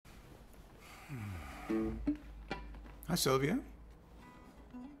Hi, Sylvia.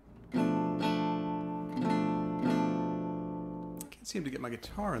 Can't seem to get my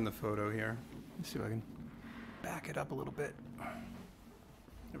guitar in the photo here. Let's see if I can back it up a little bit.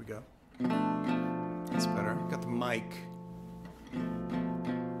 There we go. That's better. Got the mic.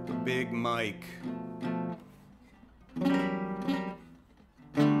 The big mic.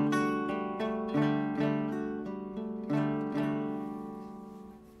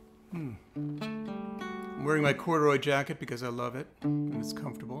 I'm wearing my corduroy jacket because I love it and it's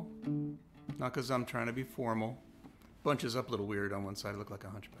comfortable. Not because I'm trying to be formal. Bunches up a little weird on one side. I look like a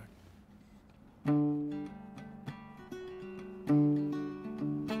hunchback.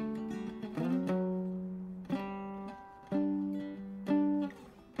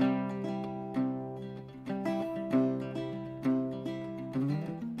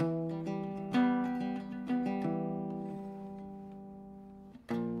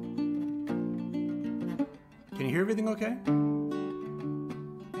 Can you hear everything okay?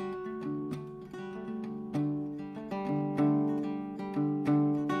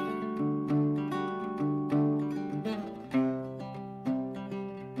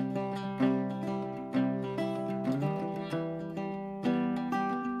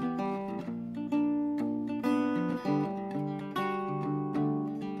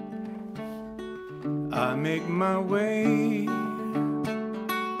 I make my way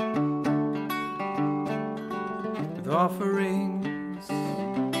with offerings.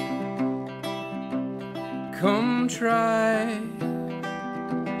 Come try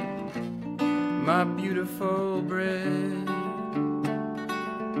my beautiful bread.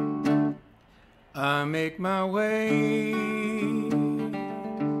 I make my way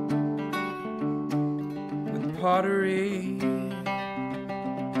with pottery.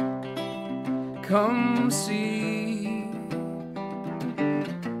 Come see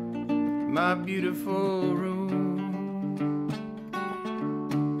my beautiful room,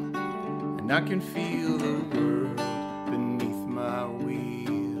 and I can feel the world beneath my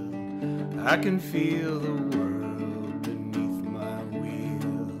wheel. I can feel the world beneath my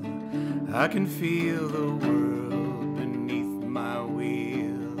wheel. I can feel the world beneath my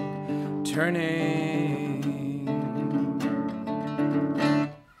wheel turning.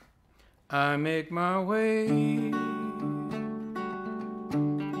 I make my way,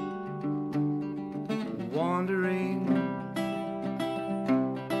 wandering.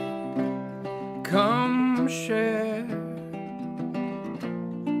 Come share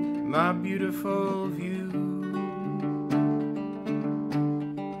my beautiful view.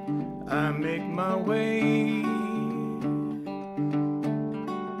 I make my way,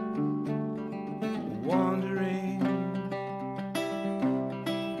 wandering.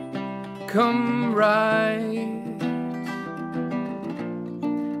 Come ride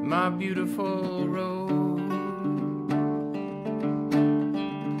my beautiful road,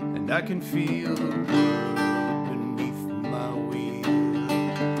 and I can feel the world beneath my wheel.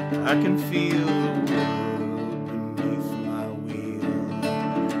 I can feel the world beneath my wheel.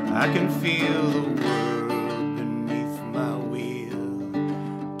 I can feel the world beneath my wheel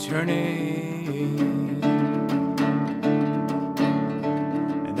turning.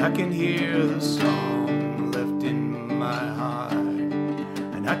 I can hear the song left in my heart,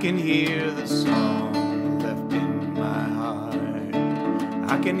 and I can hear the song left in my heart.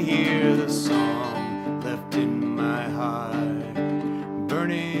 I can hear the song left in my heart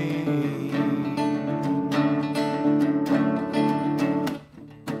burning.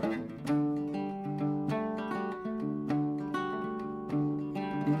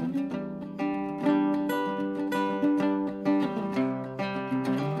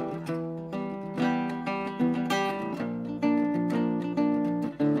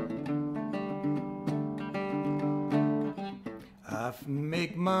 I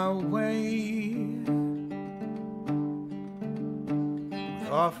make my way with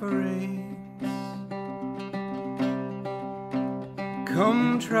offerings.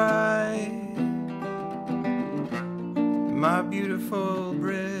 Come try my beautiful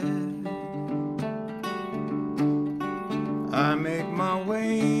bread. I make my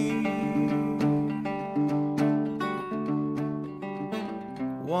way,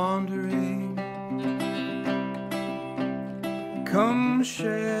 wandering. Come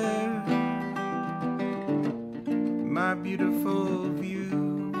share my beautiful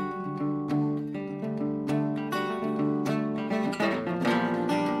view.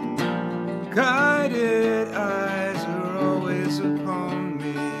 Guided eyes are always upon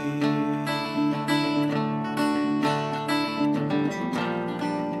me.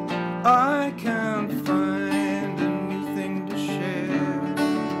 I can't find a new thing to share.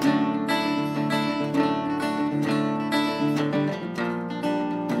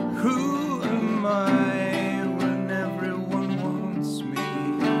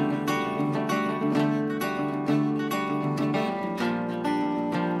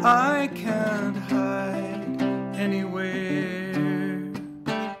 I can't hide anywhere.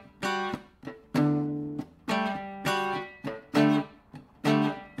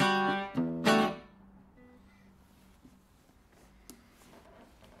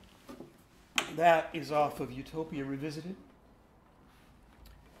 That is off of Utopia Revisited,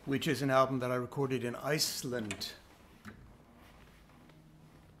 which is an album that I recorded in Iceland.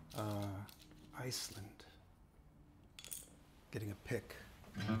 Iceland. Getting a pick.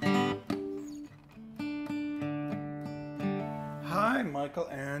 Hi, Michael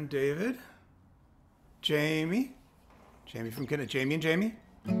and David. Jamie. Jamie from Canada. Jamie and Jamie.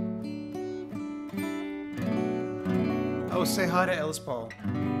 Oh, say hi to Ellis Paul.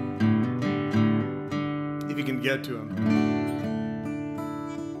 If you can get to him.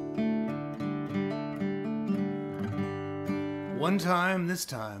 One time, this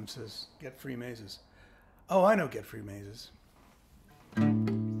time, says Get Free Mazes. Oh, I know Get Free Mazes.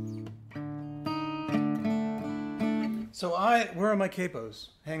 So where are my capos?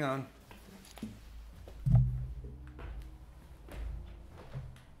 Hang on.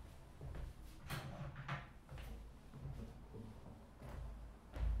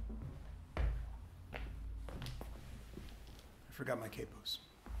 I forgot my capos.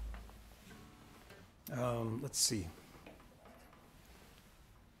 Let's see.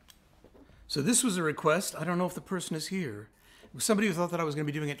 So this was a request. I don't know if the person is here. It was somebody who thought that I was going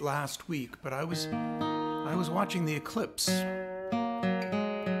to be doing it last week, but I was watching the eclipse.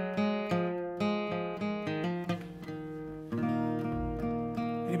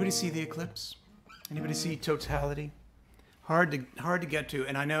 Anybody see the eclipse? Anybody see totality? Hard to get to,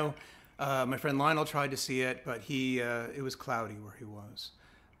 and I know my friend Lionel tried to see it, but it was cloudy where he was.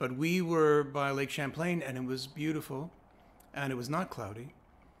 But we were by Lake Champlain, and it was beautiful, and it was not cloudy,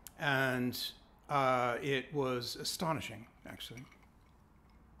 and it was astonishing, actually.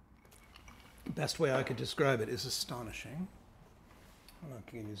 The best way I could describe it is astonishing. I'm not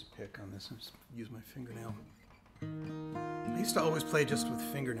going to use a pick on this. I'll just use my fingernail. I used to always play just with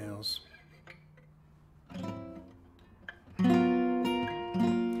fingernails.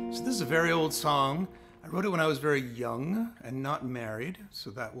 So this is a very old song. I wrote it when I was very young and not married, so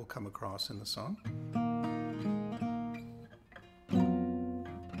that will come across in the song.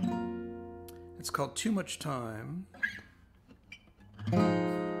 It's called Too Much Time.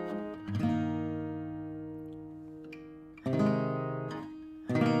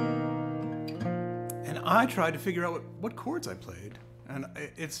 And I tried to figure out what chords I played, and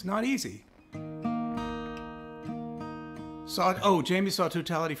it's not easy. Jamie saw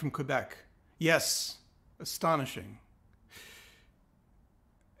Totality from Quebec. Yes, astonishing.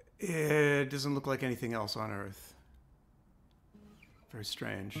 It doesn't look like anything else on Earth. Very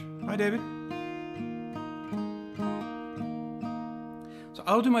strange. Hi, David. So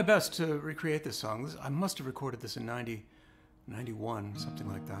I'll do my best to recreate this song. I must have recorded this in 91, something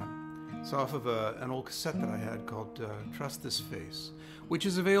like that. It's off of an old cassette that I had called Trust This Face, which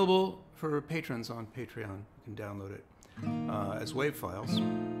is available for patrons on Patreon. You can download it as WAV files.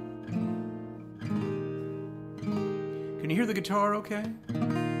 Can you hear the guitar okay?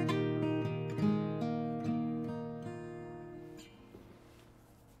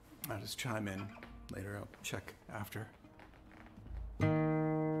 I'll just chime in later. I'll check after.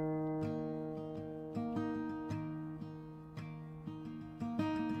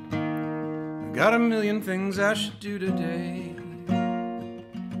 I got a million things I should do today,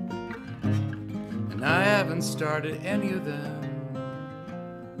 and I haven't started any of them.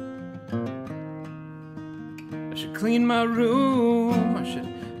 I should clean my room, I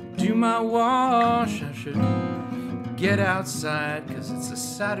should do my wash, I should get outside 'cause it's a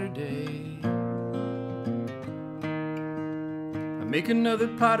Saturday. I make another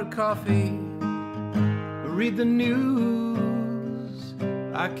pot of coffee, read the news.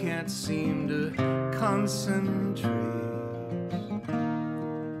 I can't seem to concentrate. I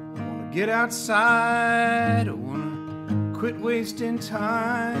wanna get outside, I wanna quit wasting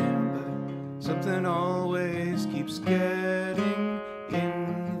time, but something always keeps getting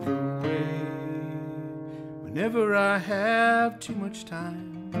in the way. Whenever I have too much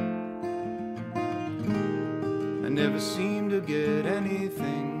time, I never seem to get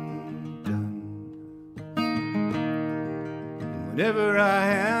anything done. And whenever I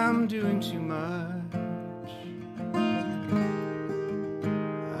am doing too much,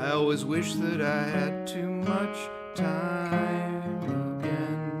 I always wish that I had too much time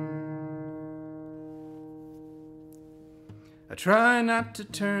again. I try not to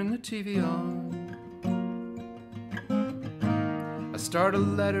turn the TV on. I start a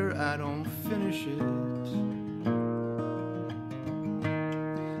letter, I don't finish it.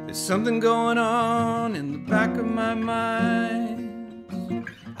 There's something going on in the back of my mind.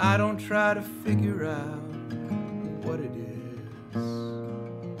 I don't try to figure out what it is.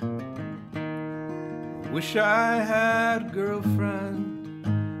 I wish I had a girlfriend.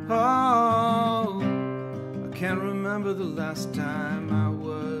 Oh, I can't remember the last time I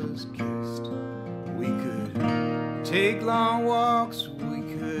was kissed. We could take long walks, we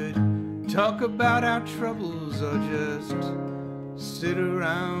could talk about our troubles, or just sit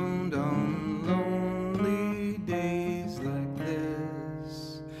around on lonely days like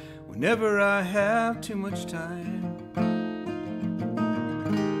this. Whenever I have too much time,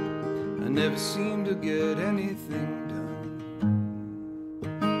 I never seem to get anything done.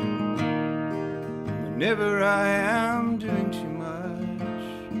 Whenever I am doing too much,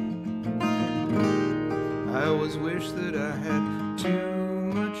 I always wish that I had too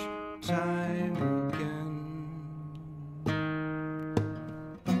much time again.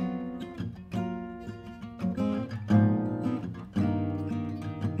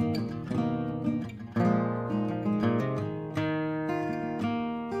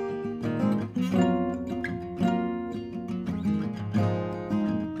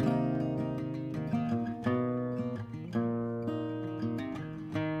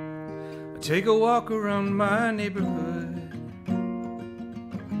 Take a walk around my neighborhood.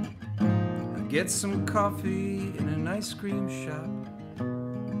 I get some coffee in an ice cream shop.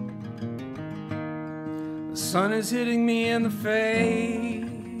 The sun is hitting me in the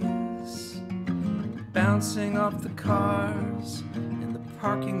face, bouncing off the cars in the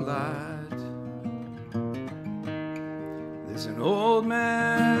parking lot. There's an old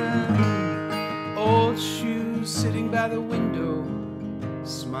man, old shoes, sitting by the window,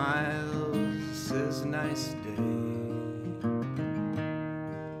 smiles, says nice day.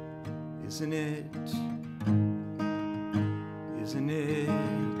 Isn't it? Isn't it?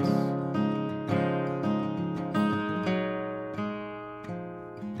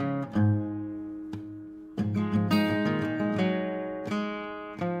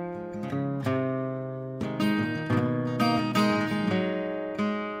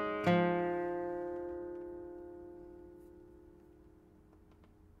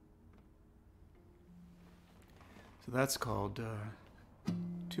 So that's called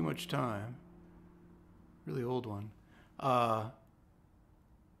Too Much Time. Really old one. Let's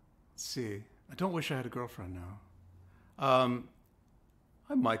see. I don't wish I had a girlfriend now. Hi,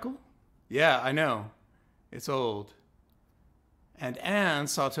 Michael. Yeah, I know. It's old. And Anne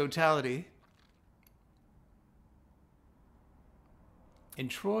saw Totality in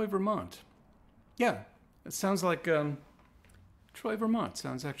Troy, Vermont. Yeah, it sounds like Troy, Vermont.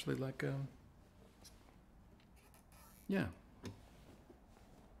 Sounds actually like... yeah.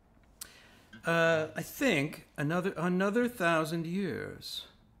 I think another 1,000 years.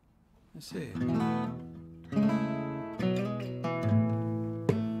 Let's see.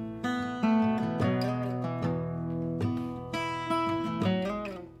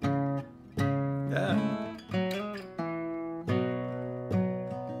 Yeah.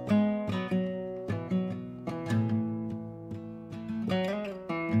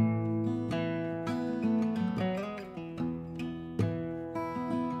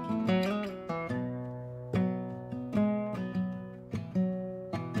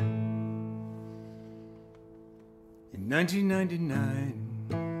 In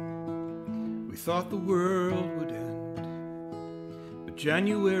 1999, we thought the world would end, but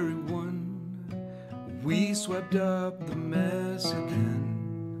January 1, we swept up the mess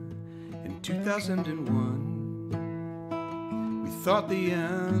again. In 2001, we thought the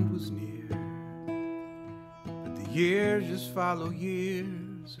end was near, but the years just follow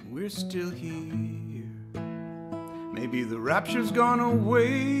years, and we're still here. Maybe the rapture's gonna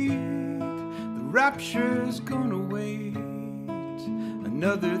wait, the rapture's gonna wait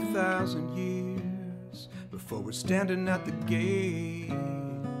another 1,000 years before we're standing at the gate.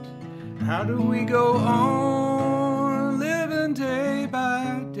 How do we go on living day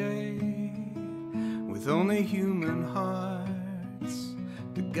by day with only human hearts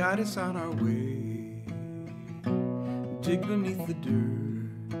to guide us on our way? Dig beneath the dirt,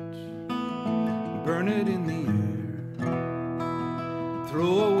 burn it in the air,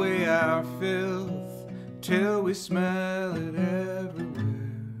 throw away our filth till we smell it everywhere.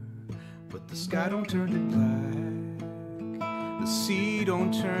 But the sky don't turn to black, the sea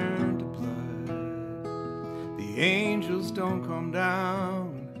don't turn to blood, the angels don't come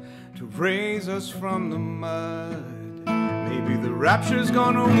down to raise us from the mud. Maybe the rapture's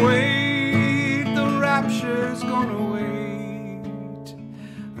gonna wait, the rapture's gonna wait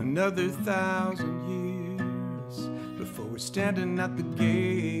another 1,000 years before we're standing at the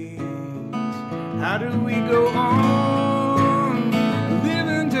gate. How do we go on,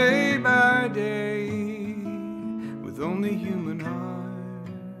 living day by day, with only human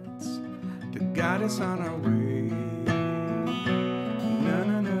hearts to guide us on our way? Na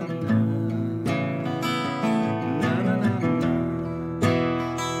na na na, na na na na,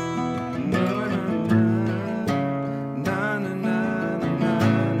 na na na.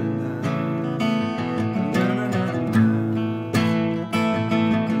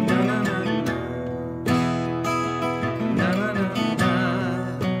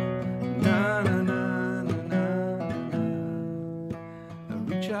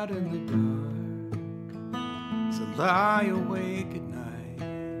 Out in the dark, so lie awake at night.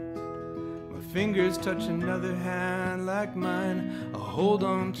 My fingers touch another hand like mine. I'll hold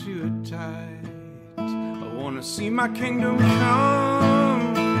on to it tight. I wanna see my kingdom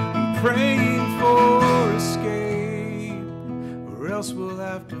come. I'm praying for escape, or else we'll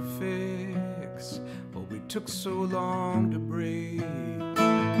have to fix what we took so long to break.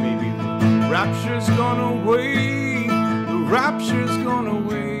 Maybe the rapture's gonna wait. The rapture's gonna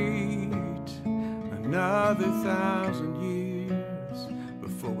wait another 1,000 years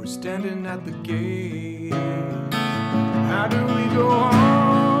before we're standing at the gate. How do we go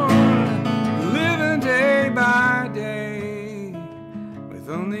on, living day by day, with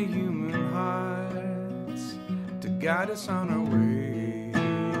only human hearts to guide us on our way?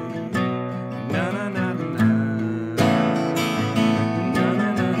 Na na na na.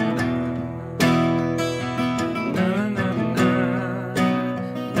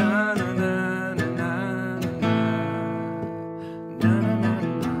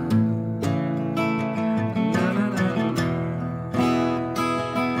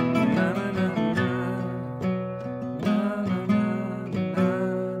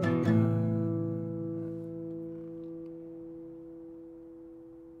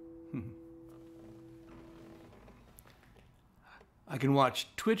 I can watch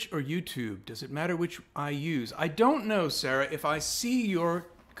Twitch or YouTube. Does it matter which I use? I don't know, Sarah, if I see your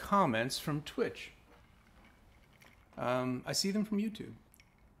comments from Twitch. I see them from YouTube.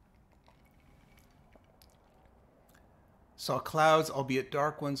 Saw clouds, albeit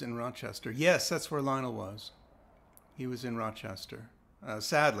dark ones, in Rochester. Yes, that's where Lionel was. He was in Rochester,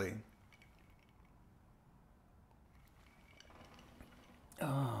 sadly.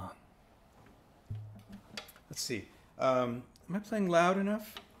 Let's see. Am I playing loud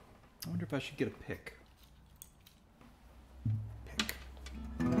enough? I wonder if I should get a pick. Pick.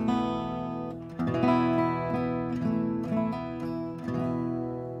 I'm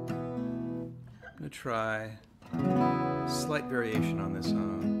going to try a slight variation on this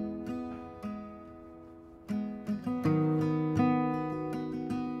song.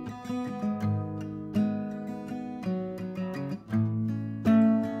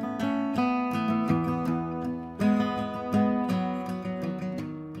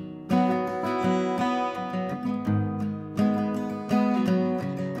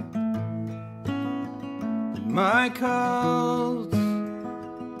 My cult,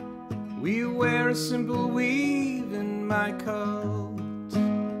 we wear a simple weave in my cult.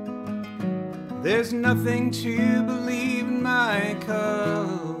 There's nothing to believe in my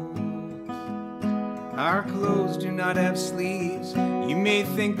cult. Our clothes do not have sleeves. You may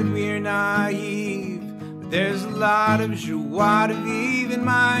think that we're naive, but there's a lot of joie de vivre in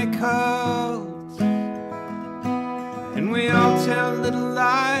my cult. And we all tell little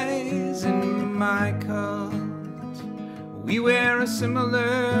lies in my cult. We wear a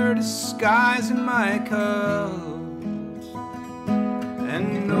similar disguise in my cult,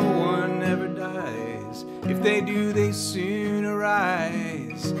 and no one ever dies. If they do, they soon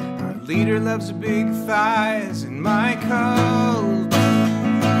arise. Our leader loves big thighs in my cult.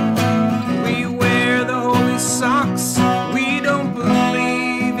 We wear the holy socks. We don't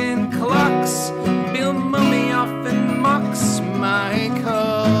believe in clocks. Bill Mummy often mocks my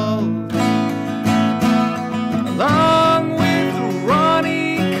cult.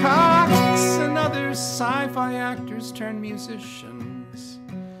 Sci-fi actors turn musicians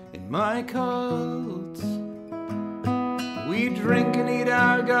in my cult. We drink and eat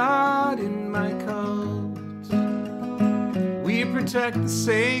our God in my cult. We protect the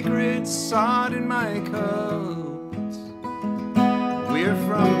sacred sod in my cult. We're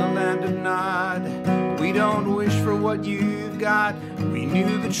from the land of Nod. We don't wish for what you've got. We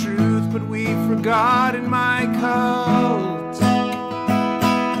knew the truth, but we forgot in my cult.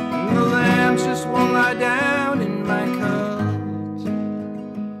 The lambs just won't lie down in my cult.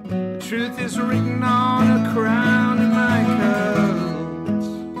 The truth is written on a crown in my cult.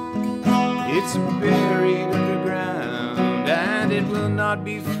 It's buried underground. will not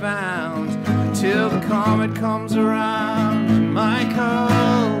be found until the comet comes around. My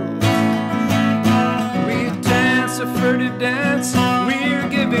cult, we dance a furtive dance. We're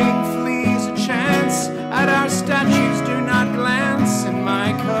giving fleas a chance. At our statues, do not glance. In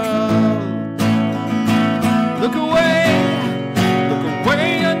my cult, look away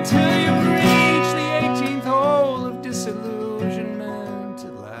until you reach the 18th hole of disillusionment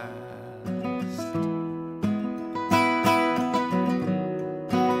at last.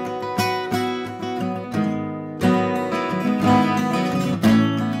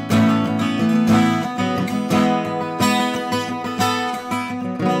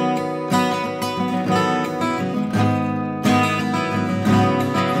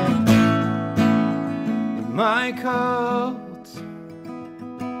 In my cult,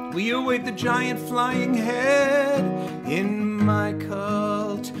 we await the giant flying head. In my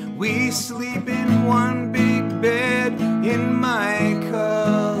cult, we sleep in one big bed. In my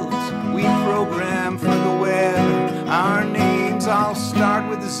cult, we program for the web. Our names all start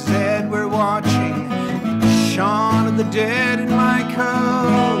with a Z. We're watching Shaun of the Dead in my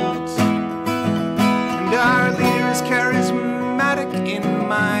cult. And our leader is charismatic in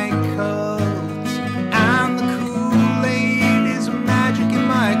my cult. And the Kool-Aid is magic in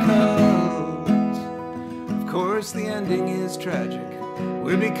my cult. Of course the ending is tragic.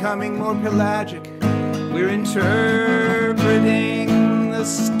 We're becoming more pelagic. We're interpreting the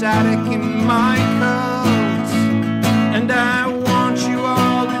static in my cult. And I want you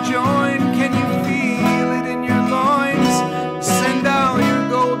all to join. Can you feel it in your loins? Send all your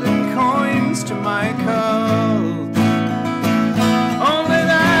golden coins to my cult. Only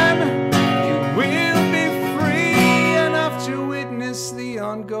then you will be free enough to witness the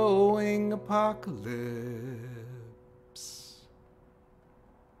ongoing apocalypse.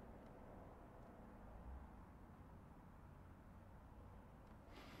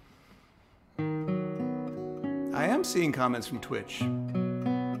 I am seeing comments from Twitch.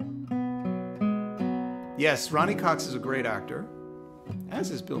 Yes, Ronnie Cox is a great actor,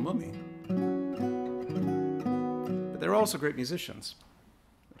 as is Bill Mumy. But they're also great musicians,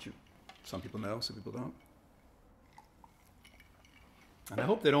 which some people know, some people don't. And I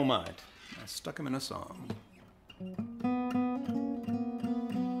hope they don't mind. I stuck them in a song.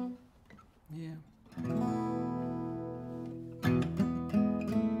 Yeah.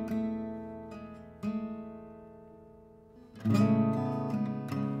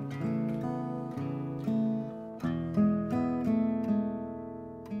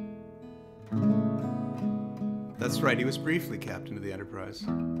 That's right, he was briefly captain of the Enterprise,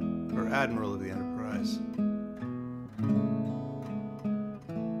 or admiral of the Enterprise.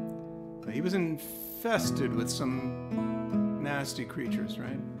 He was infested with some nasty creatures,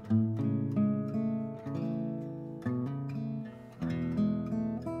 right?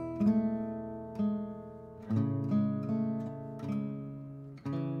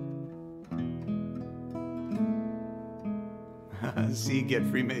 Z get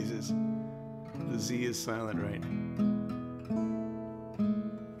free mazes. The Z is silent, right?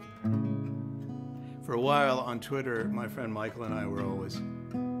 For a while on Twitter, my friend Michael and I were always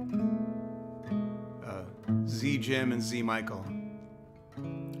Z Jim and Z Michael.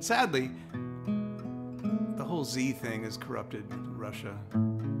 Sadly, the whole Z thing has corrupted Russia.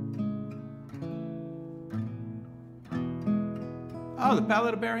 Oh, the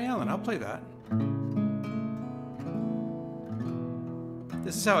Ballad of Barry Allen. I'll play that.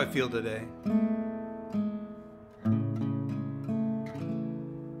 This is how I feel today.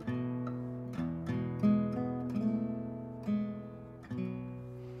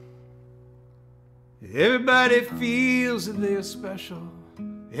 Everybody feels that they are special.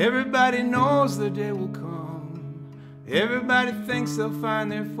 Everybody knows the day will come. Everybody thinks they'll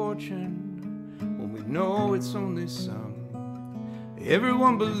find their fortune when we know it's only some.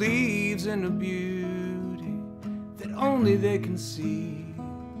 Everyone believes in a beauty that only they can see.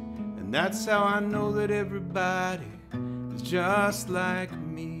 And that's how I know that everybody is just like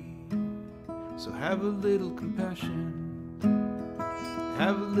me. So have a little compassion.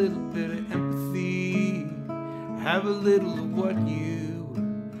 Have a little bit of empathy. Have a little of what you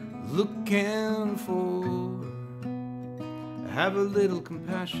were looking for. Have a little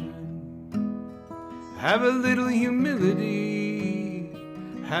compassion. Have a little humility.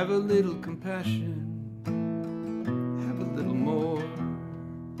 Have a little compassion. Have a little more.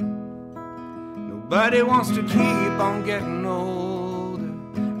 Nobody wants to keep on getting older.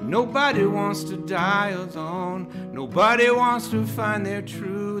 Nobody wants to die alone. Nobody wants to find their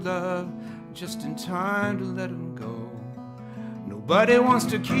true love just in time to let them go. Nobody wants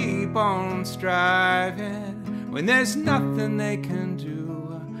to keep on striving when there's nothing they can do.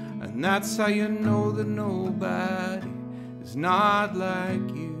 And that's how you know that nobody is not like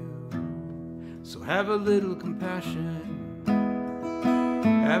you. So have a little compassion,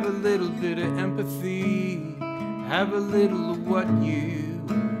 have a little bit of empathy, have a little of what you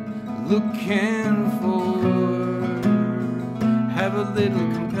looking for. Have a little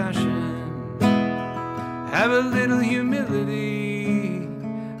compassion, have a little humility,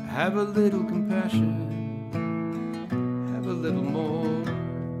 have a little compassion, have a little more.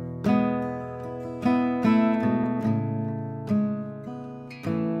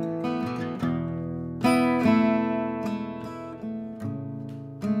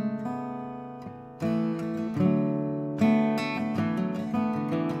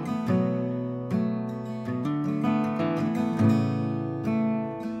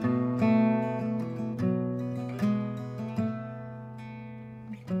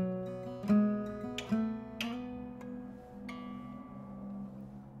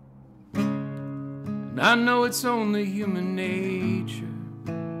 I know it's only human nature.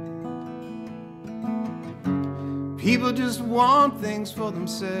 People just want things for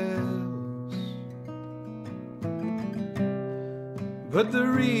themselves, but the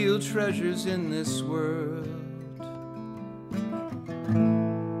real treasures in this world,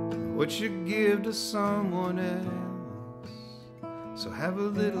 what you give to someone else. So have a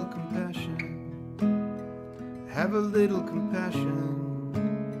little compassion, have a little compassion,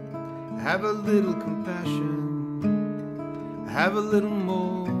 have a little compassion, have a little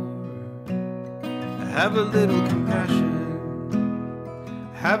more. Have a little compassion,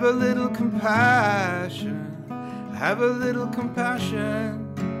 have a little compassion, have a little compassion,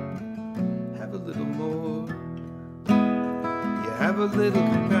 have a little more. Yeah, have a little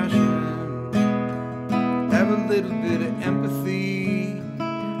compassion, have a little bit of empathy,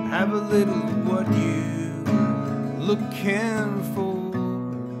 have a little of what you looking for.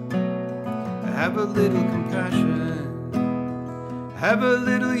 Have a little compassion, have a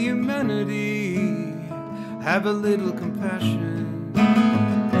little humanity, have a little compassion,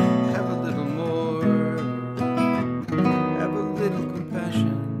 have a little more. Have a little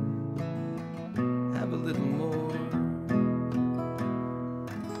compassion, have a little more.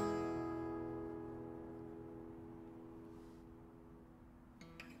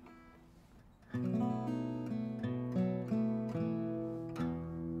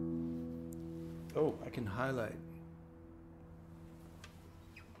 Oh, I can highlight.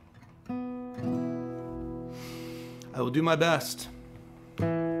 I will do my best.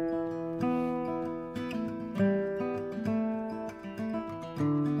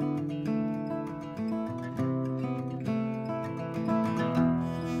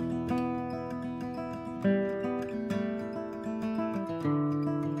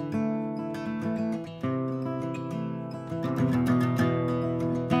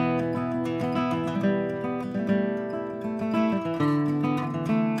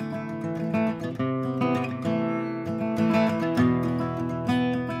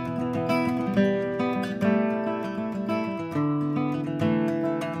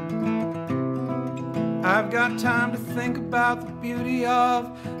 I've got time to think about the beauty of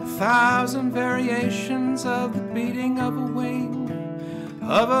 1,000 variations of the beating of a wing,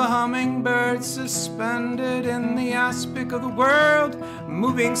 of a hummingbird suspended in the aspic of the world,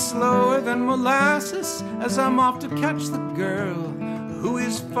 moving slower than molasses as I'm off to catch the girl who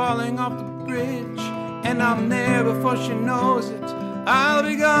is falling off the bridge. And I'm there before she knows it, I'll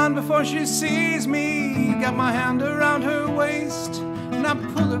be gone before she sees me. Got my hand around her waist and I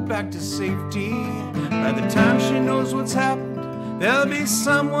pull her back to safety. By the time she knows what's happened, there'll be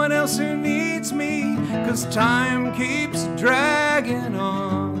someone else who needs me. 'Cause time keeps dragging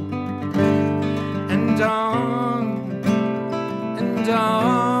on and on and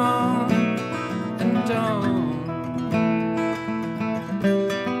on and on.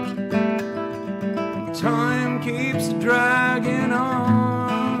 Time keeps dragging on.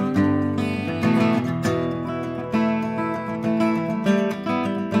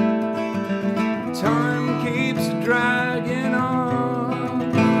 Dragging on.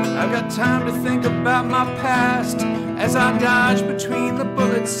 I've got time to think about my past as I dodge between the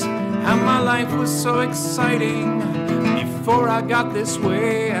bullets. How my life was so exciting before I got this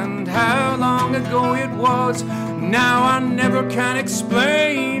way, and how long ago it was. Now I never can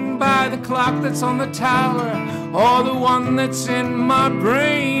explain by the clock that's on the tower or the one that's in my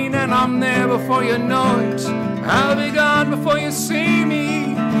brain. And I'm there before you know it, I'll be gone before you see me.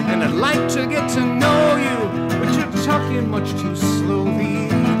 And I'd like to get to know you, but you're talking much too slowly.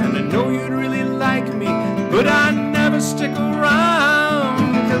 And I know you'd really like me, but I never stick around.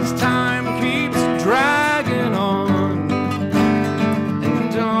 'Cause time keeps dragging on.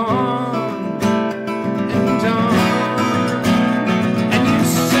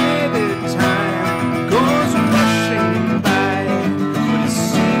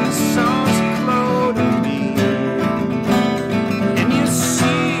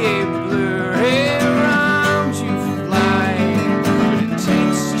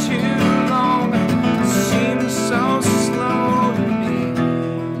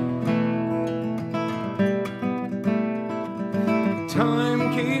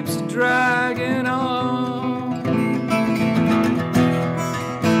 keeps dragging on.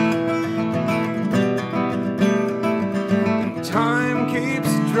 Time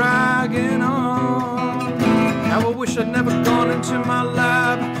keeps dragging on. How I wish I'd never gone into my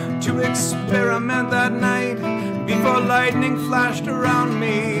lab to experiment that night before lightning flashed around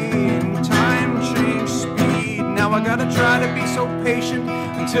me. Time changed speed. Now I gotta try to be so patient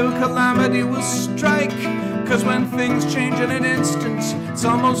until calamity will strike. Cause when things change in an instant, it's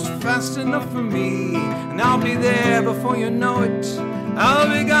almost fast enough for me. And I'll be there before you know it. I'll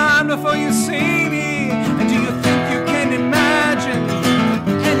be gone before you see me. And do you think you can imagine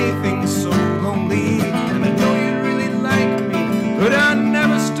anything so lonely? And I know you'd really like me, but I'll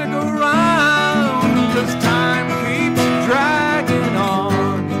never stick around. Cause time keeps dragging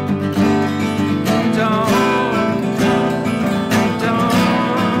on and on and on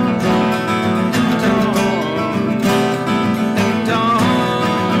and on and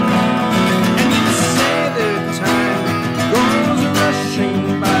on. And you say that time goes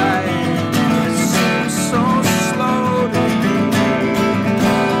rushing by, it seems so slow to me.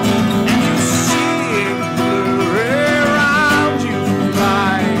 And you see it blur around you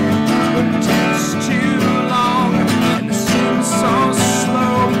fly, but it takes too long, and it seems so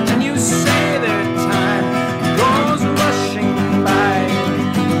slow. And you say that time goes rushing by,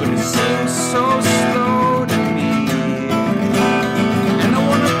 but it seems so slow to me. And I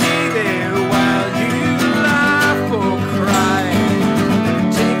wanna be there while you laugh or cry, but it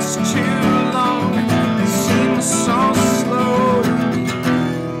takes too long, it seems so slow to me.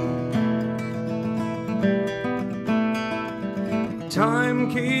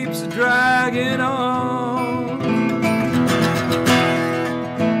 Time keeps dragging on.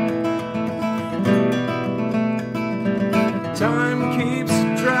 Time keeps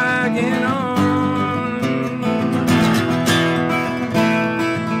dragging on.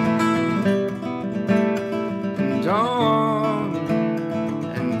 And on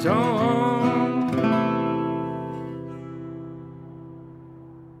and on.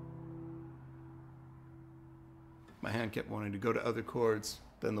 My hand kept wanting to go to other chords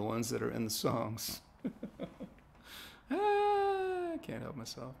than the ones that are in the songs. I can't help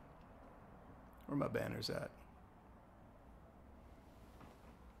myself. Where are my banners at?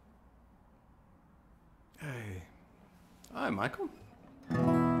 Hey. Hi, Michael.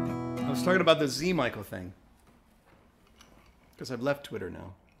 I was talking about the Z Michael thing. Because I've left Twitter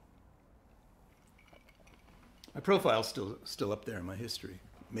now. My profile's still up there in my history.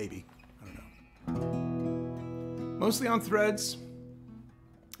 Maybe. I don't know. Mostly on Threads.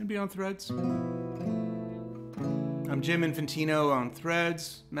 And be on Threads. I'm Jim Infantino on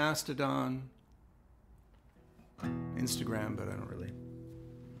Threads, Mastodon, Instagram, but I don't really.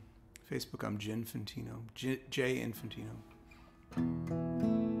 Facebook, I'm J Infantino. J Infantino.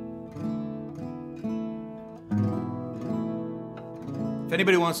 If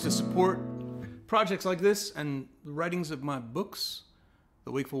anybody wants to support projects like this and the writings of my books,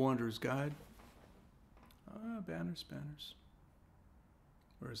 The Wakeful Wanderer's Guide. Banners.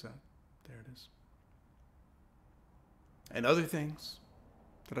 Where is that? There it is. And other things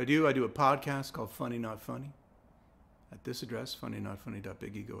that I do. I do a podcast called Funny Not Funny at this address,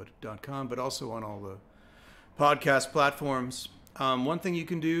 funnynotfunny.bigego.com, but also on all the podcast platforms. One thing you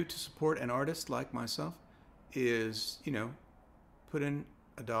can do to support an artist like myself is, put in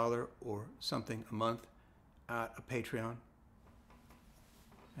 $1 or something a month at a Patreon.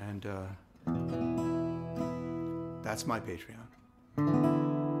 And that's my Patreon.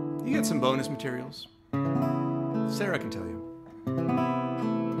 You get some bonus materials. Sarah can tell you.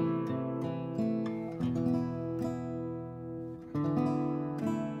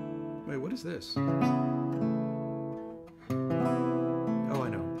 Wait, what is this? Oh, I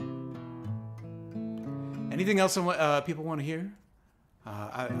know. Anything else people want to hear?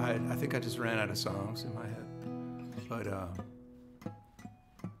 I think I just ran out of songs in my head. But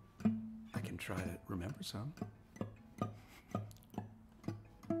I can try to remember some.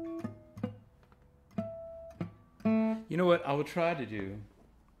 You know what I will try to do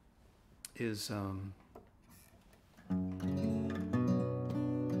is I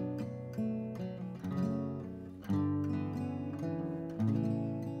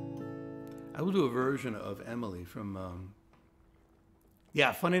will do a version of Emily from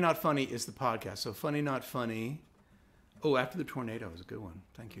Funny Not Funny is the podcast. So Funny Not Funny. Oh, After the Tornado was a good one.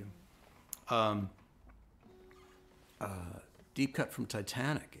 Thank you. Deep Cut from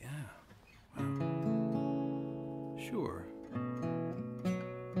Titanic. Yeah. Wow. Sure.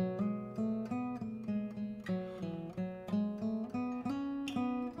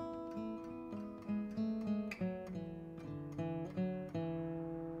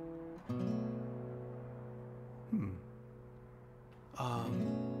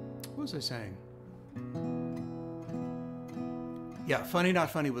 was I saying? Yeah, Funny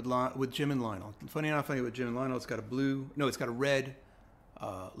Not Funny with Jim and Lionel. Funny Not Funny with Jim and Lionel. It's got a red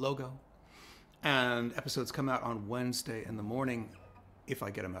logo. And episodes come out on Wednesday in the morning, if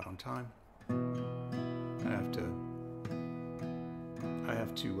I get them out on time. I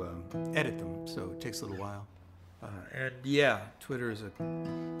have to edit them, so it takes a little while. And yeah, Twitter is a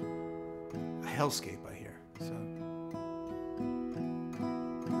hellscape, I hear. So.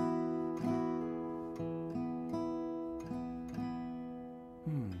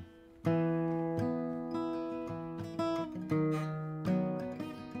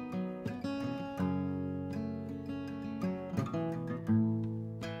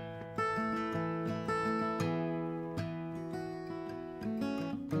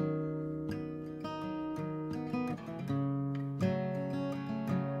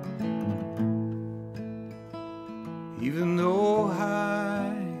 Even though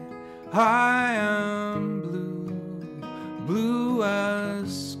I am blue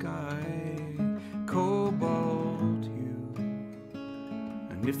as sky, cobalt hue,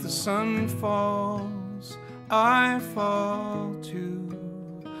 and if the sun falls, I fall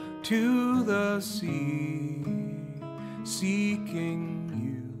to the sea, seeking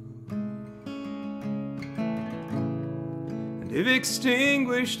you. And if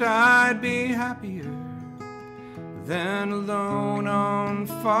extinguished, I'd be happier than alone on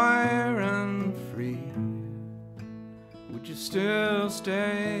fire and free. Would you still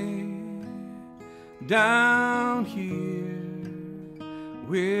stay down here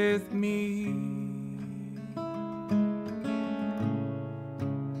with me?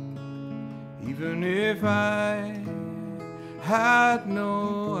 Even if I had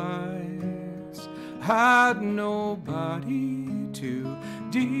no eyes, had nobody to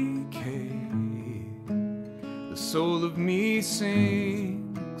decay, the soul of me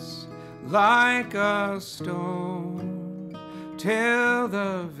sinks like a stone till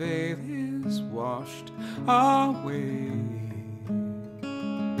the veil is washed away.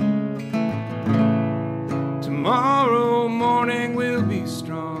 Tomorrow morning we'll be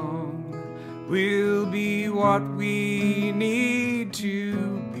strong, we'll be what we need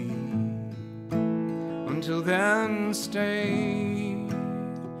to be. Until then, stay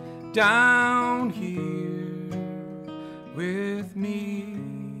down here with me.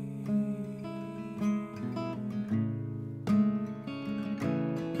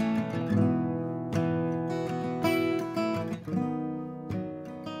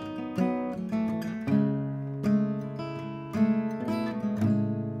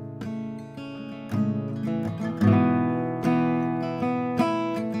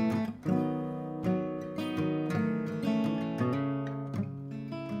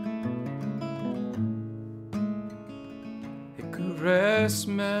 Icarus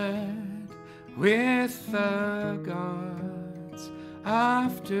met with the gods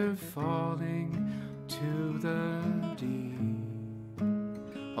after falling to the deep.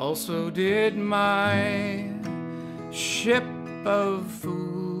 Also did my ship of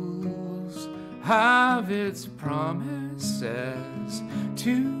fools have its promises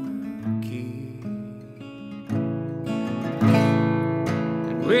to keep.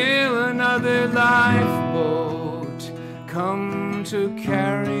 And will another lifeboat come to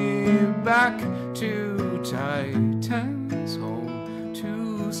carry back to Titan's home,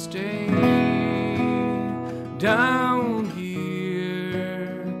 to stay down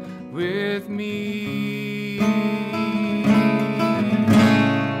here with me?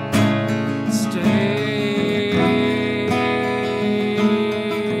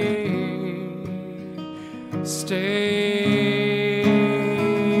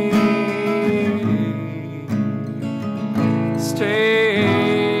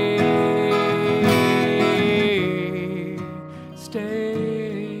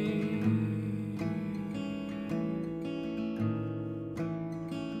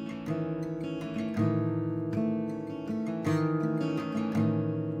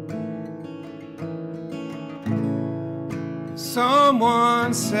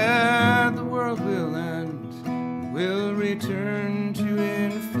 Someone said the world will end, will return to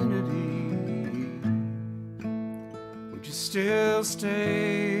infinity. Would you still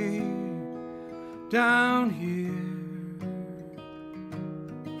stay down here?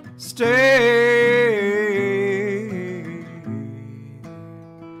 Stay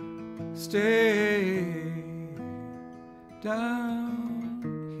down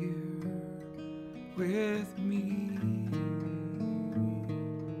here with me.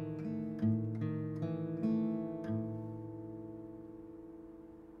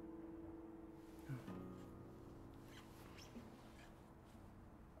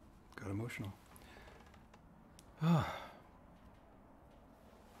 emotional. Oh.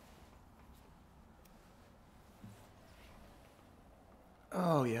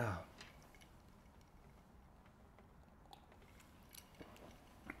 Oh, yeah.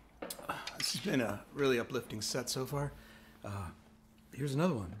 This has been a really uplifting set so far. Here's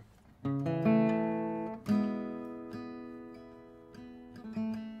another one.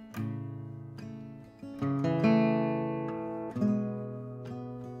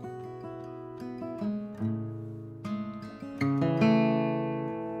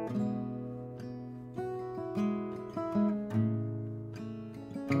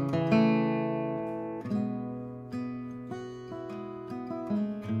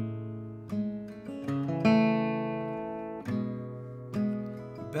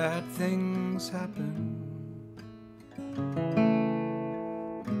 Bad things happen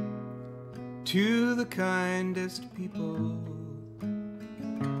to the kindest people.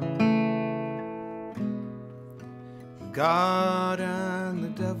 God and the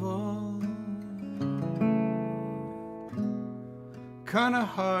devil, kinda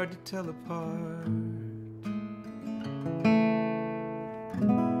hard to tell apart.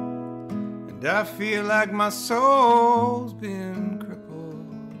 And I feel like my soul's been crippled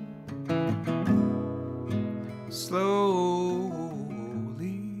slowly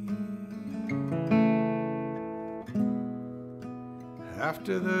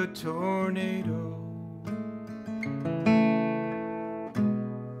after the tornado,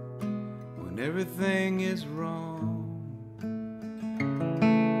 when everything is wrong.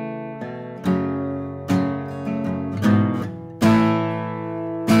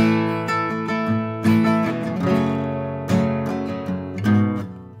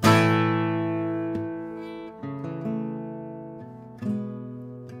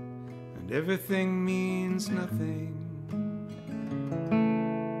 Everything means nothing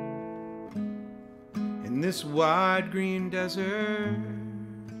in this wide green desert.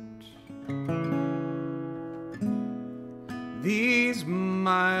 These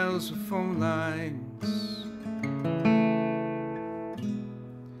miles of phone lines,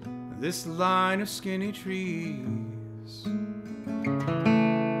 this line of skinny trees,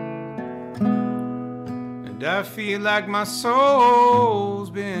 and I feel like my soul's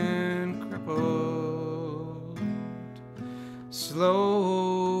been slowly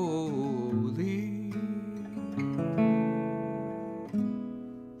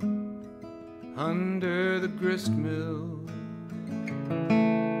under the grist mill,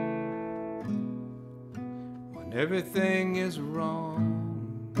 when everything is wrong.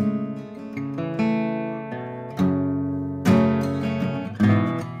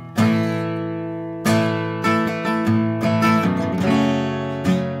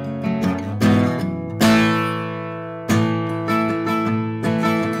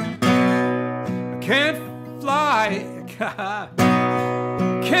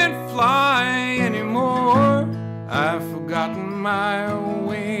 Can't fly anymore. I've forgotten my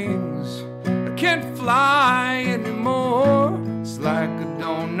wings. I can't fly anymore. It's like I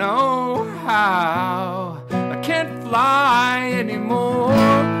don't know how. I can't fly anymore,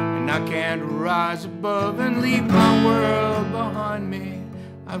 and I can't rise above and leave my world behind me.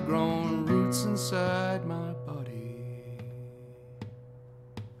 I've grown roots inside my body.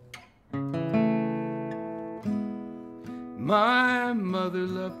 My mother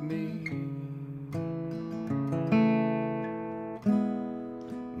loved me.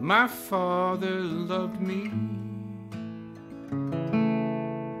 My father loved me.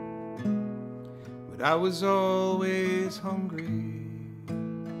 But I was always hungry.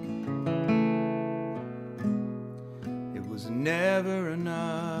 It was never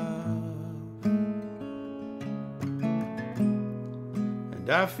enough. And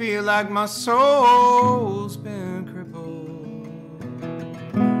I feel like my soul's been crippled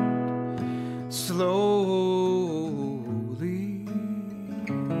slowly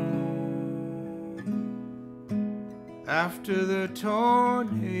after the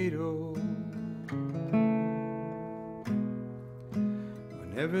tornado,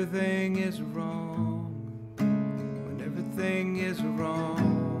 when everything is wrong, when everything is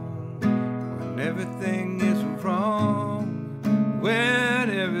wrong, when everything is wrong, when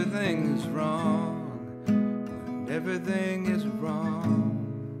everything is wrong, when everything is wrong.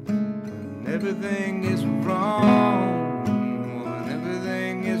 Everything is wrong, when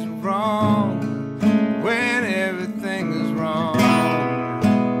everything is wrong, when everything is wrong,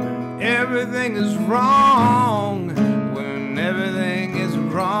 when everything is wrong, when everything is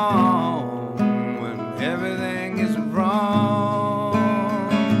wrong, when everything is wrong,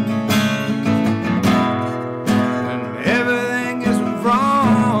 when everything is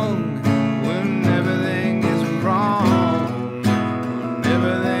wrong,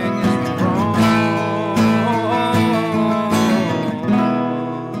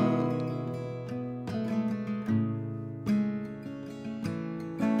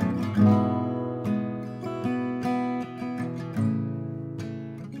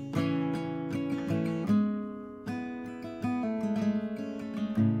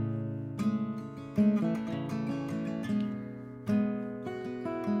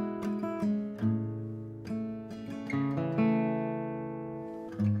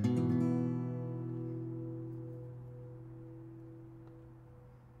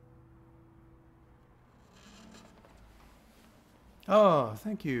 Oh,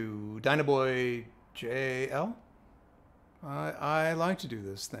 thank you, Dynaboy JL. I like to do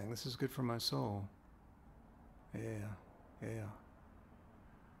this thing. This is good for my soul. Yeah.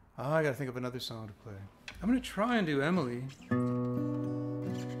 Oh, I gotta think of another song to play. I'm gonna try and do Emily.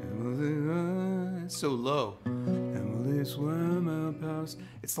 Emily, it's so low. Emily swam out past.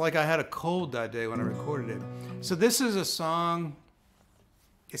 It's like I had a cold that day when I recorded it. So this is a song.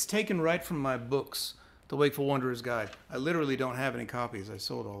 It's taken right from my books, The Wakeful Wanderer's Guide. I literally don't have any copies. I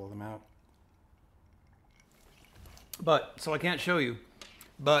sold all of them out. But, so I can't show you.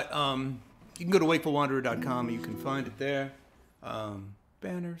 But you can go to wakefulwanderer.com and you can find it there.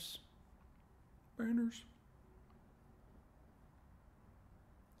 Banners.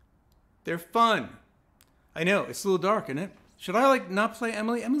 They're fun. I know, it's a little dark, isn't it? Should I like not play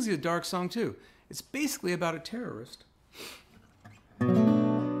Emily? Emily's a dark song too. It's basically about a terrorist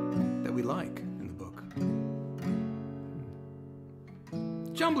that we like in the book.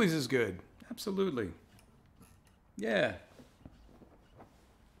 Jumblies is good. Absolutely. Yeah.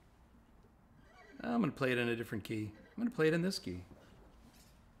 I'm going to play it in a different key. I'm going to play it in this key.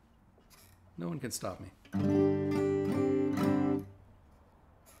 No one can stop me.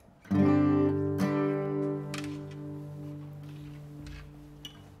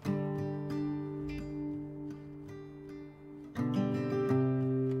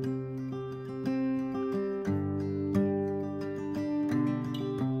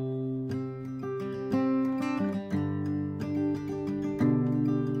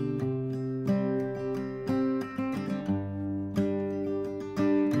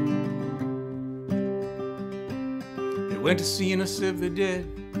 Went to sea in a sieve they did,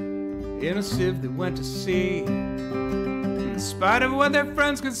 in a sieve they went to sea. In spite of what their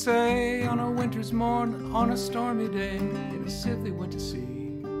friends could say, on a winter's morn, on a stormy day, in a sieve they went to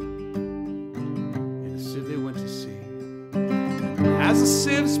sea, in a sieve they went to sea. As the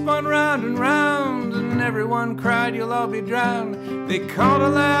sieve spun round and round, and everyone cried, you'll all be drowned, they called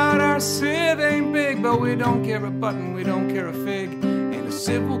aloud, our sieve ain't big, but we don't care a button, we don't care a fig, in a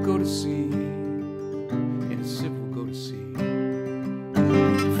sieve we'll go to sea.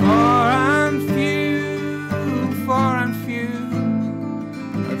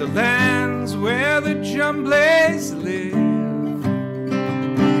 The lands where the Jumblies live.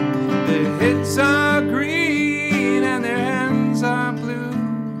 Their heads are green and their hands are blue,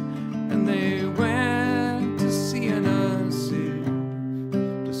 and they went to sea in a sieve,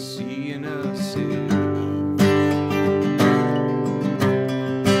 to sea in a sieve.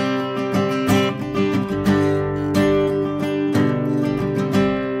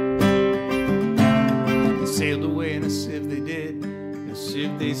 They sailed away in a sieve they did.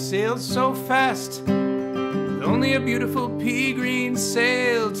 They sailed so fast, with only a beautiful pea-green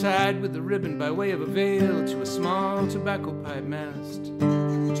sail tied with a ribbon by way of a veil to a small tobacco pipe mast,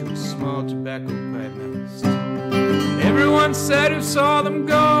 to a small tobacco pipe mast. Everyone said who saw them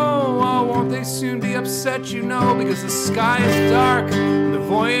go, oh, won't they soon be upset, you know, because the sky is dark, and the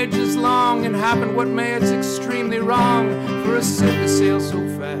voyage is long, and happen what may, it's extremely wrong for a ship to sail so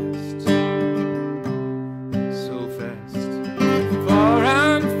fast.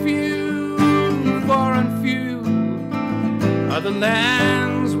 The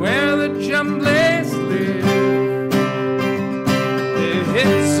lands where the Jumblies live. Their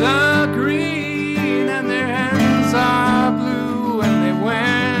heads are green and their hands are blue, and they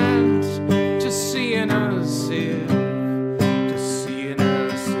went to sea in a sieve, to sea in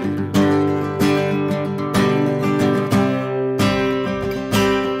a sieve.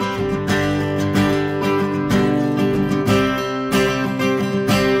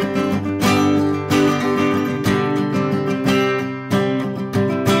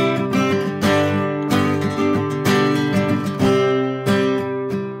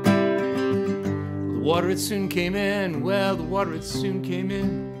 It soon came in, well, the water it soon came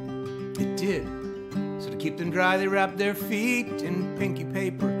in, it did. So to keep them dry, they wrapped their feet in pinky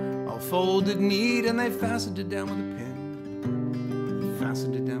paper, all folded neat, and they fastened it down with a pin. They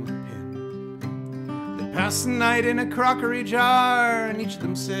fastened it down with a pin. They passed the night in a crockery jar, and each of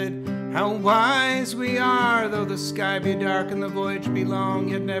them said, how wise we are, though the sky be dark and the voyage be long,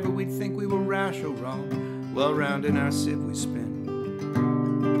 yet never we'd think we were rash or wrong. Well, round in our sieve we spin.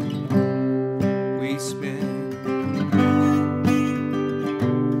 We spin.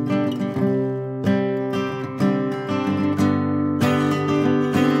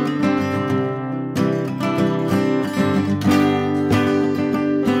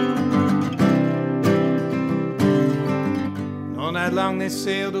 All night long they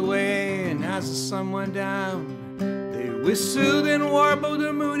sailed away, and as the sun went down, they whistled and warbled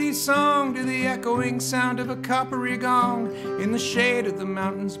a moody song to the echoing sound of a coppery gong in the shade of the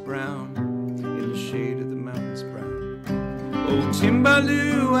mountains brown, in the shade of the mountains brown. Oh,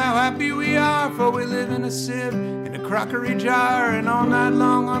 Timbaloo, how happy we are, for we live in a sieve, in a crockery jar, and all night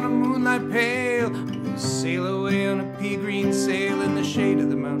long on a moonlight pale, we sail away on a pea green sail in the shade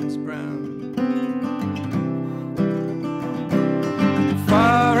of the mountains brown.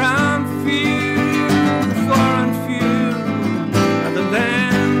 Far and few, far and few are the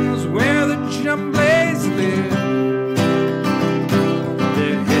lands where the Jumblies live.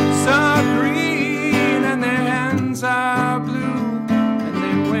 Their heads are green and their hands are blue, and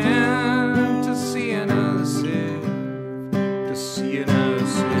they went to sea in a sieve, to sea in a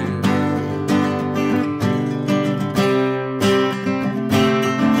sieve.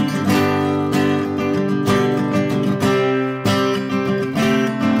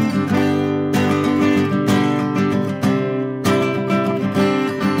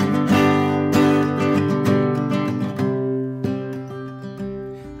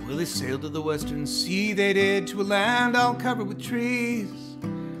 They sailed to the western sea, they did, to a land all covered with trees.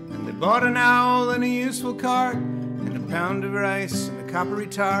 And they bought an owl and a useful cart, and a pound of rice and a coppery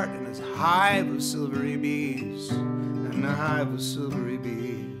tart, and a hive of silvery bees, and a hive of silvery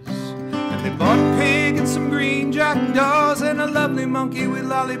bees. And they bought a pig and some green jackdaws, and a lovely monkey with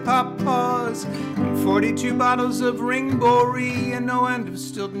lollipop paws, and 42 bottles of ringboree, and no end of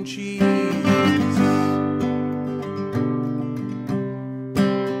Stilton cheese.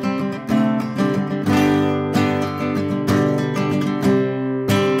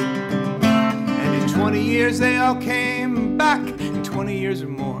 They all came back in 20 years or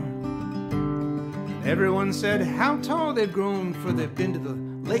more. And everyone said how tall they've grown, for they've been to the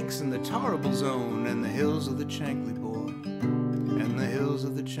lakes in the Torrible Zone, and the hills of the Chankly Bore, and the hills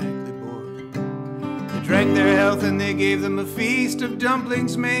of the Chankly Bore. They drank their health and they gave them a feast of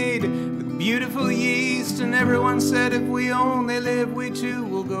dumplings made with beautiful yeast. And everyone said if we only live, we too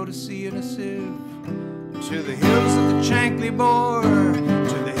will go to sea in a sieve, to the hills of the Chankly Bore,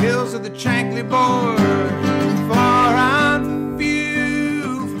 to the hills of the Chankly Bore. Far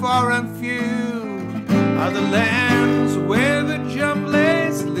and few are the lands where the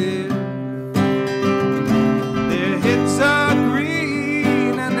Jumblies live. Their heads are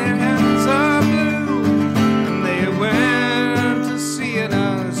green and their hands are blue, and they went to sea in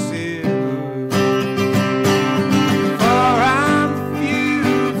a sieve. Far and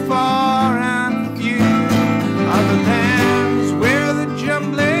few are the lands where the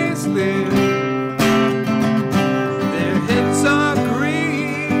Jumblies live. Their heads are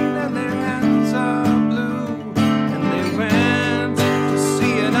green and their hands are blue, and they went to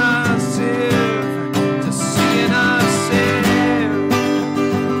sea in a sieve, to sea in a sieve.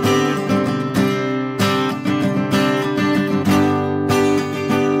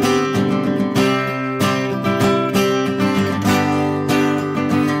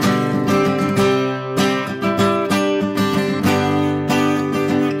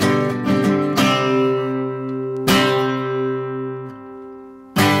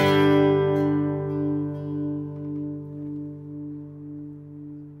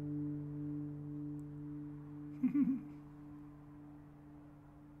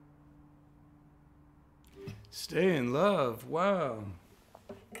 Stay in love, wow.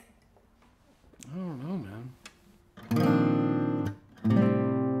 I don't know, man.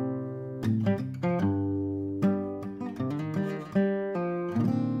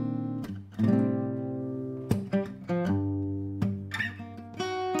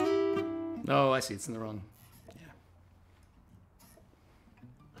 Oh, I see, it's in the wrong.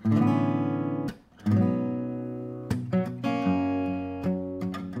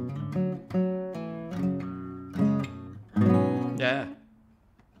 Yeah.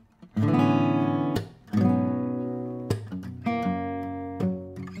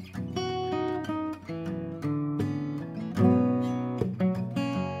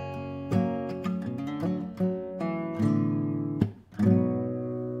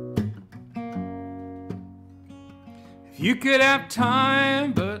 If you could have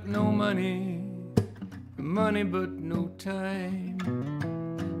time but no money, money but no time,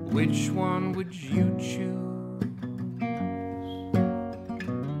 which one would you choose?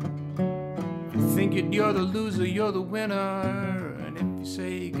 If you think you're the loser, you're the winner, and if you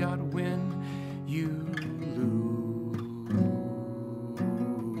say you gotta win, you lose.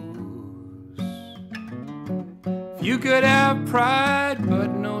 If you could have pride but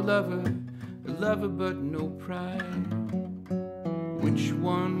no lover, a lover but no pride, which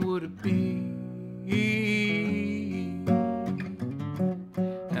one would it be?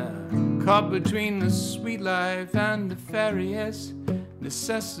 Caught between the sweet life and the fairies,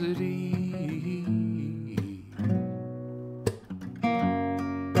 necessity.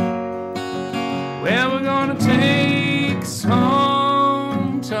 Well, we're gonna take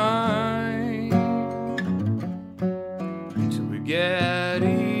some time till we get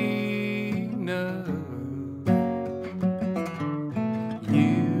enough.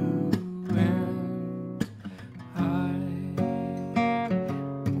 You and I,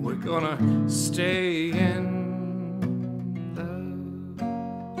 we're gonna stay in love.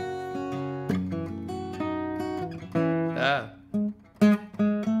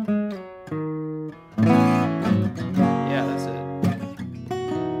 Yeah, that's it.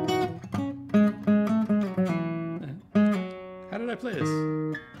 How did I play this?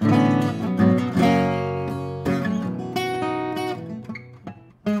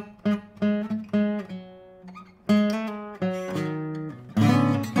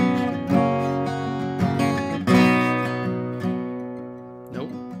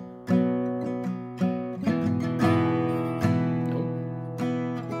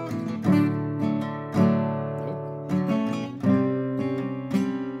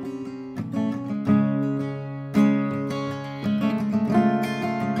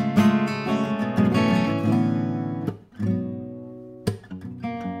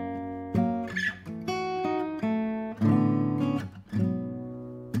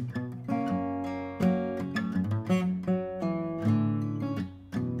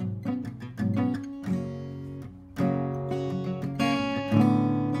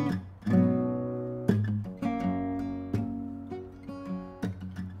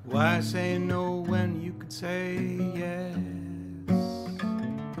 Why say no when you could say yes?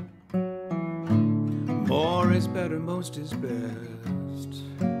 More is better, most is best.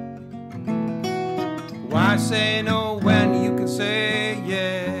 Why say no when you could say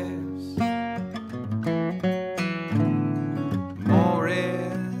yes? More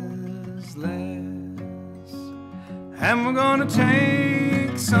is less. And we're gonna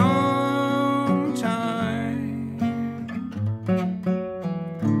take some time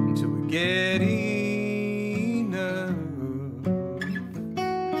till we get enough.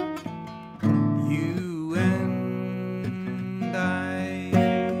 You and I,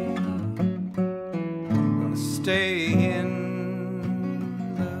 gonna stay in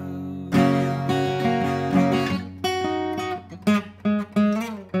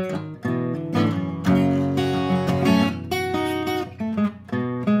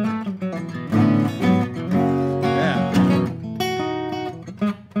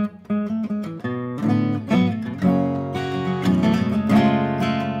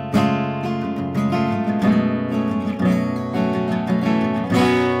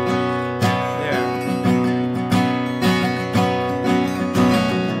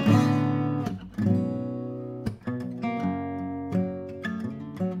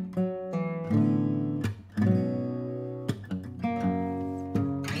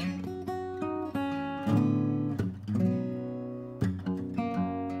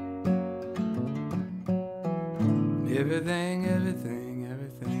everything, everything,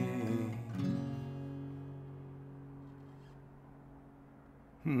 everything.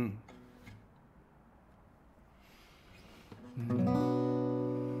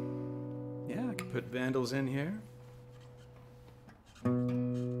 Yeah, I could put Vandals in here.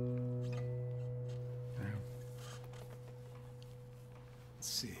 Let's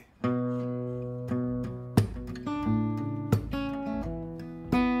see.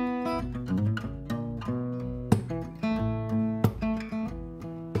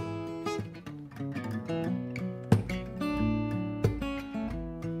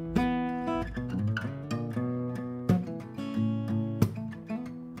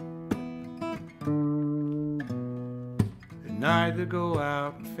 Neither go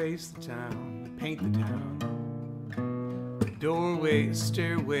out and face the town, paint the town. A doorway, a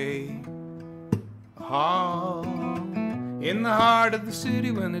stairway, a hall. In the heart of the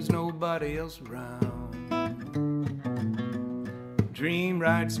city when there's nobody else around. Dream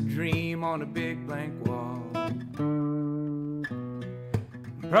writes a dream on a big blank wall.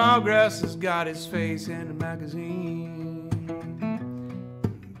 Progress has got his face in a magazine.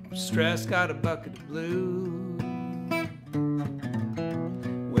 Stress got a bucket of blue.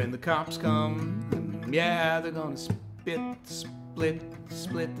 When the cops come, yeah, they're gonna split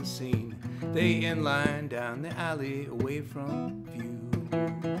the scene. They inline down the alley away from view.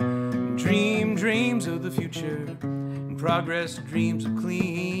 Dream dreams of the future, and progress dreams of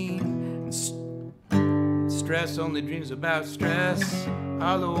clean. And stress only dreams about stress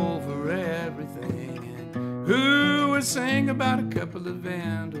all over everything. And who was saying about a couple of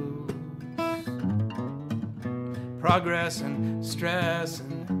vandals progress and stress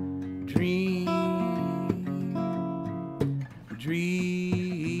and dream.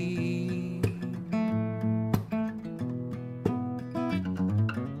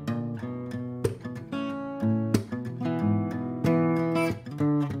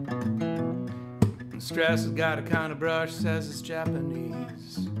 Stress has got a kind of brush, says it's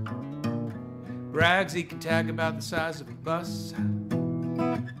Japanese. Brags he can tag about the size of a bus. And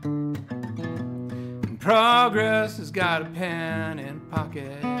progress has got a pen in a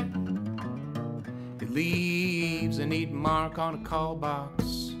pocket. It leaves a neat mark on a call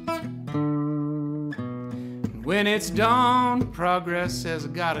box. And when it's dawn, progress says I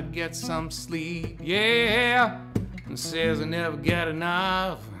gotta get some sleep. Yeah, and says I never get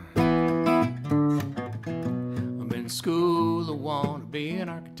enough. School, I want to be an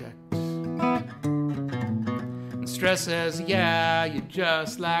architect. And stress says, yeah, you're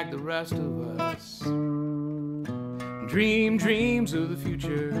just like the rest of us. Dream dreams of the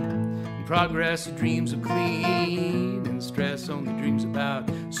future, and progress dreams of clean. And stress only dreams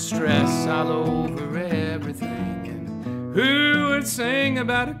about stress all over everything. And who would sing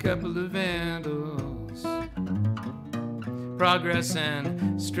about a couple of vandals? Progress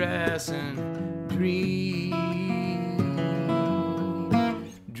and stress and dream.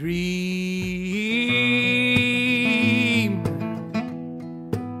 Dream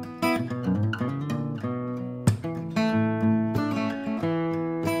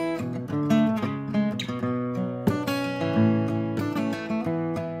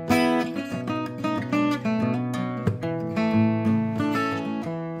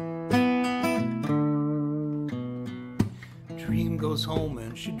goes home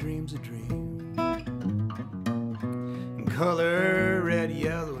and she dreams a dream. In color, red,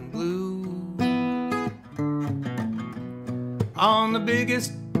 yellow, and blue. On the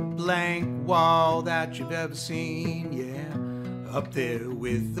biggest blank wall that you've ever seen, yeah. Up there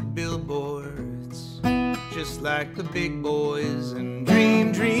with the billboards, just like the big boys. And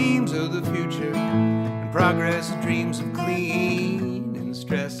dreams of the future, and progress dreams of clean. And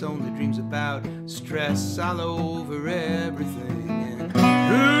stress only dreams about stress all over everything. And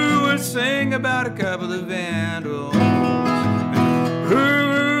who would sing about a couple of vandals? And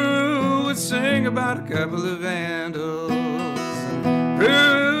who would sing about a couple of vandals? And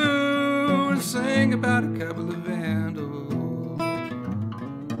who would sing about a couple of vandals?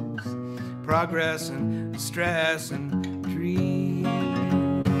 Progress and stress and dream.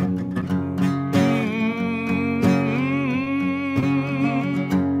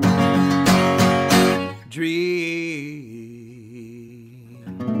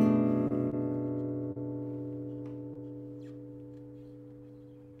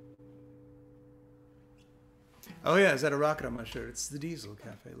 Oh yeah, is that a rocket on my shirt? It's the Diesel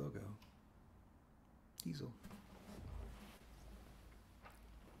Cafe logo. Diesel.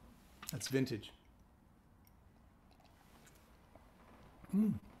 That's vintage.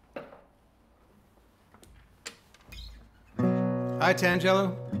 Hi,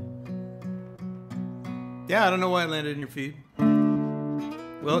 Tangelo. Yeah, I don't know why I landed in your feed.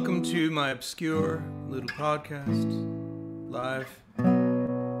 Welcome to my obscure little podcast, live.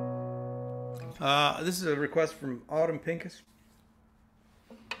 This is a request from Autumn Pincus.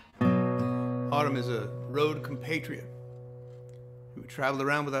 Autumn is a road compatriot who traveled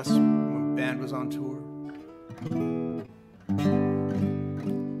around with us when the band was on tour.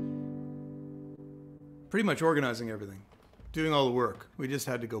 Pretty much organizing everything, doing all the work. We just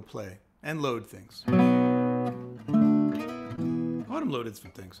had to go play and load things. Autumn loaded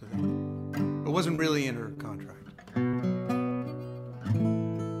some things, I think. It wasn't really in her contract.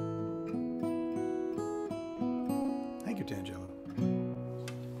 Thank you, Tangelo.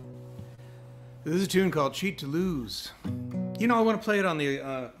 This is a tune called "Cheat to Lose." You know, I want to play it on the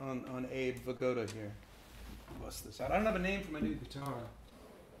on Abe Vagoda here. Bust this out. I don't have a name for my new guitar.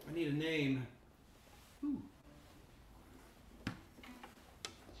 I need a name. Ooh.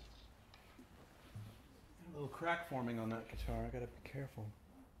 A little crack forming on that guitar. I gotta be careful.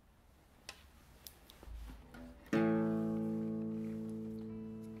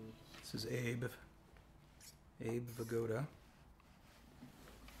 This is Abe Vagoda.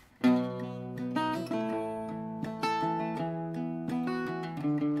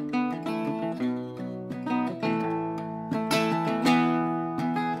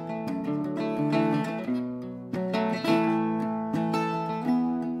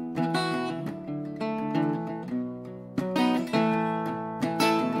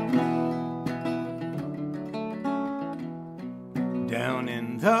 Down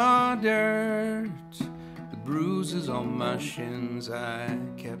in the dirt, the bruises on my shins, I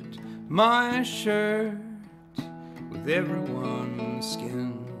kept my shirt with everyone's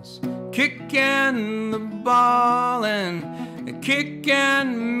skins. Kicking the ball and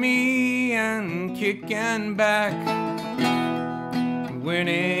kicking me and kicking back.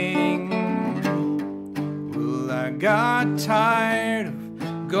 Winning. Well, I got tired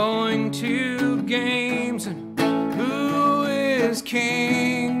of going to games and who is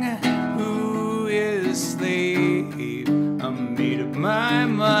king, who is slave. I made up my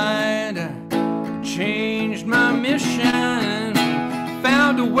mind, I changed my mission,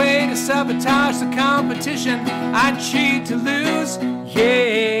 found a way to sabotage the competition. I cheat to lose,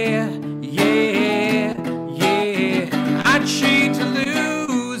 yeah, yeah, yeah. I cheat to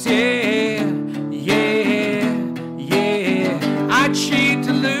lose, yeah, yeah, yeah. I cheat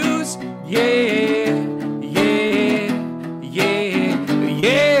to lose, yeah, yeah, yeah,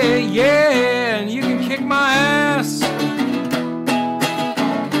 yeah, yeah. And you can kick my ass.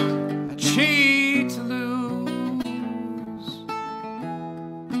 I cheat to lose,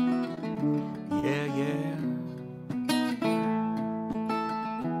 yeah, yeah.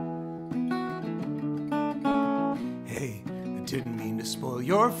 Hey, I didn't mean to spoil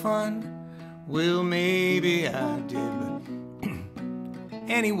your fun. Well, maybe I did, but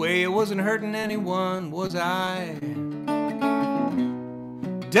anyway, it wasn't hurting anyone, was I?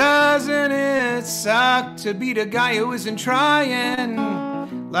 Doesn't it suck to beat a guy who isn't trying?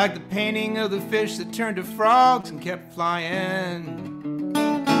 Like the painting of the fish that turned to frogs and kept flying.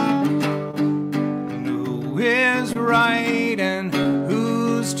 Who is right and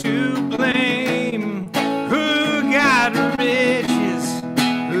who's to blame? Who got riches?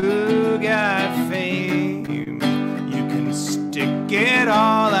 Who got fame? You can stick it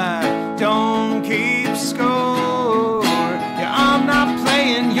all, I don't keep score. Yeah, I'm not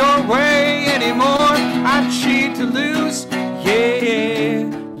playing your way anymore. I cheat to lose, yeah,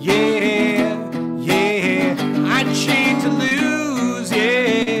 yeah, yeah. I cheat to lose,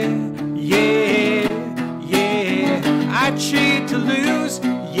 yeah, yeah, yeah. I cheat to lose,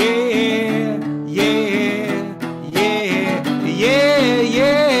 yeah, yeah, yeah, yeah,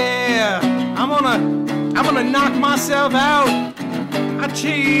 yeah. I'm gonna knock myself out. I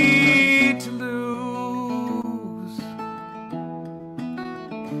cheat to lose.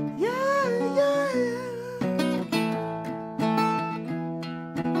 Yeah, yeah,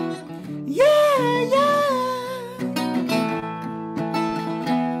 yeah, yeah,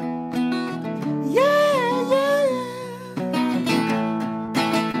 yeah,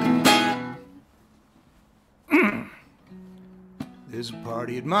 yeah. There's a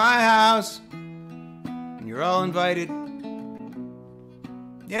party at my house, and you're all invited.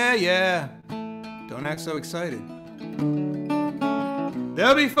 Yeah, yeah, don't act so excited.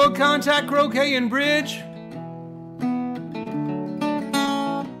 There'll be full contact croquet and bridge.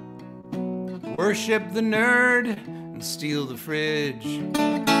 Worship the nerd and steal the fridge.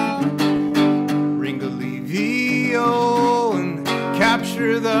 Ringo-Lee-Vio and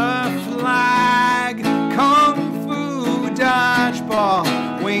capture the flag. Kung Fu dodgeball,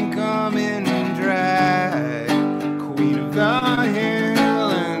 wink 'em in drag. Queen of the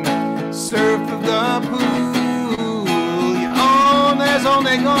hill and surf of the pool. Oh, there's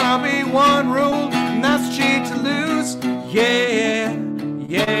only gonna be one rule, and that's cheat to lose. Yeah,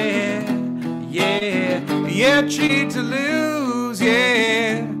 yeah, yeah, yeah, cheat to lose.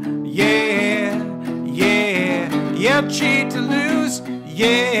 Yeah, yeah, yeah, yeah, cheat to lose.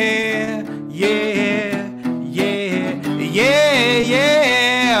 Yeah, yeah, yeah, yeah,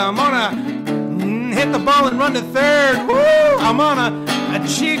 yeah. I'm gonna hit the ball and run to third. Woo! I'm gonna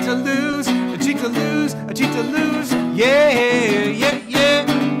cheat to lose, cheat to lose, cheat to lose. Yeah, yeah, yeah.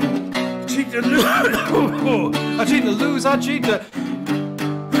 Cheat to lose. I cheat to lose. I cheat to.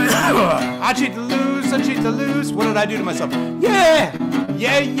 I cheat to lose. I cheat to lose. What did I do to myself? Yeah,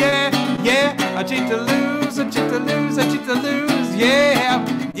 yeah, yeah, yeah. I cheat to lose. I cheat to lose. I cheat to lose. Yeah,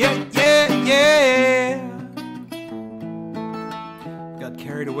 yeah, yeah, yeah. Got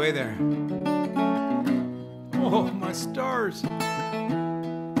carried away there. Oh, my stars.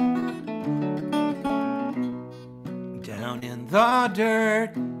 Down in the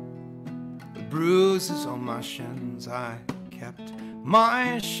dirt, the bruises on my shins, I kept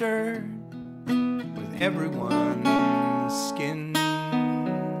my shirt with everyone's skins.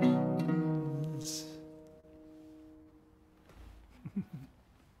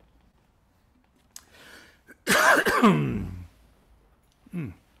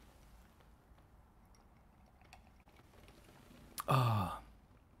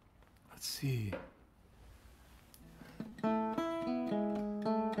 Let's see. I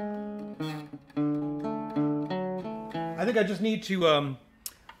think I just need to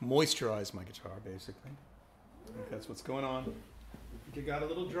moisturize my guitar, basically. That's what's going on. I think it got a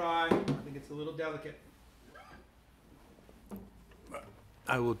little dry. I think it's a little delicate.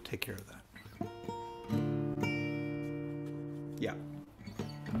 I will take care of that. Yeah.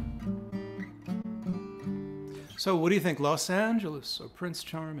 So what do you think, Los Angeles or Prince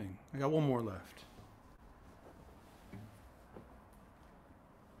Charming? I got one more left.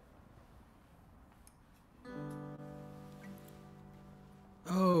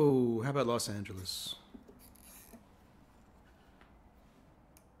 Oh, how about Los Angeles?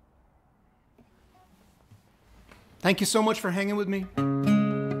 Thank you so much for hanging with me.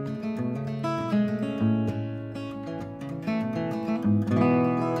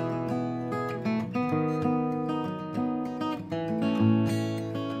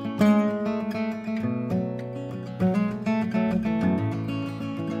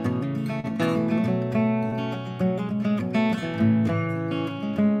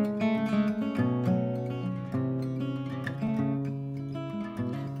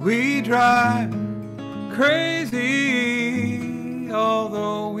 We drive crazy,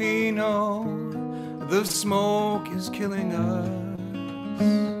 although we know the smoke is killing us,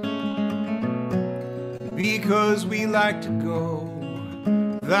 because we like to go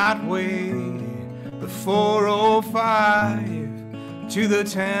that way, the 405 to the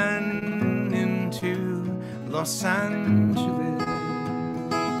 10 into Los Angeles.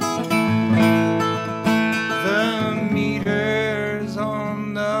 The meters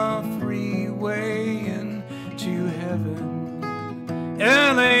on the freeway into heaven,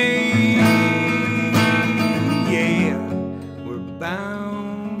 LA, yeah, we're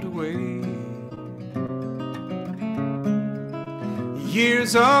bound away.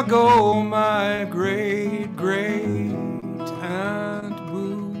 Years ago, my great-great-aunt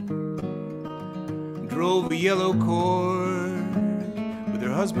Boo drove a yellow Cord with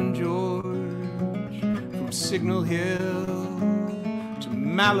her husband George from Signal Hill to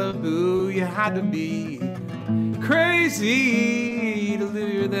Malibu. You had to be crazy to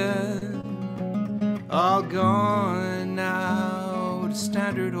live here then. All gone now to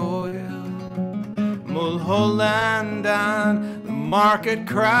Standard Oil, Mulholland and the market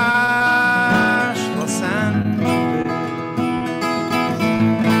crash, Los Angeles.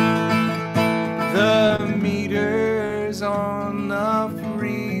 The meters on the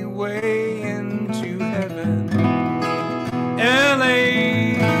freeway into heaven,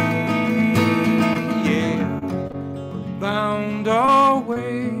 LA, yeah, bound our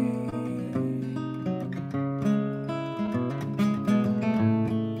way.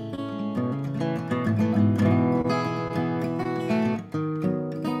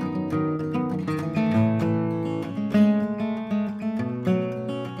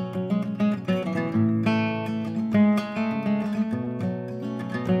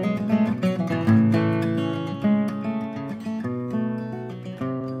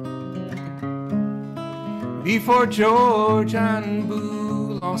 Before George and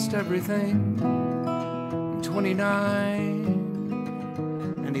Boo lost everything in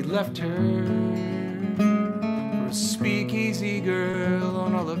 29, and he left her for a speakeasy girl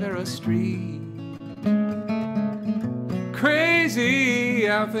on Olivera Street. Crazy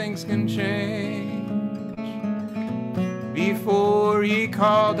how things can change. Before he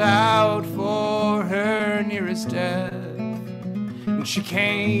called out for her nearest death, and she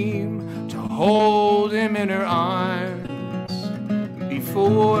came to hold him in her arms.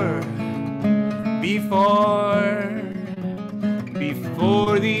 Before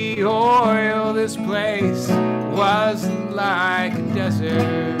the oil, this place was like a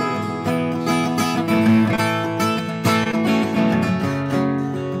desert.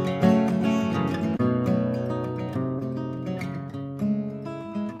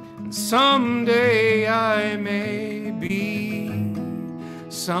 Someday I may be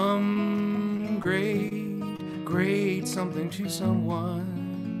some great something to someone.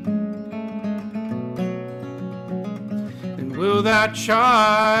 And will that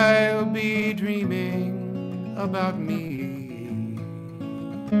child be dreaming about me?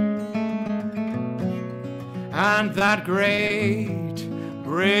 And that great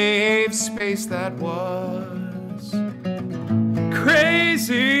brave space that was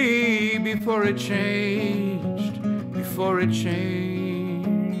crazy before it changed, before it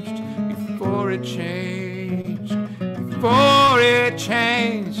changed, before it changed, before it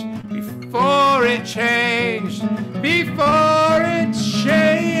changed, before it changed, before it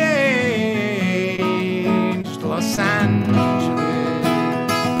changed, Los Angeles.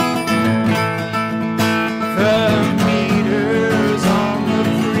 The meters on the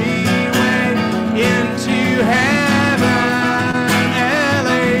freeway into heaven,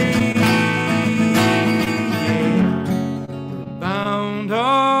 LA, yeah,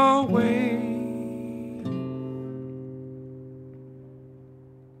 and away.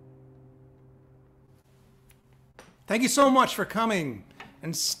 Thank you so much for coming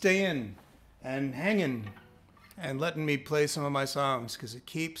and staying and hanging and letting me play some of my songs, because it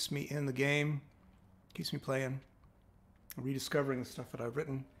keeps me in the game, keeps me playing, rediscovering the stuff that I've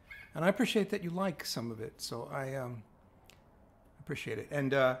written. And I appreciate that you like some of it, so I appreciate it.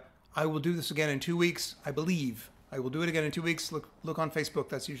 And I will do this again in 2 weeks, I believe. I will do it again in 2 weeks. Look on Facebook.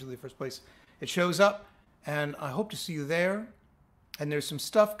 That's usually the first place it shows up. And I hope to see you there. And there's some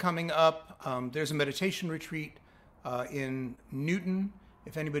stuff coming up. There's a meditation retreat in Newton.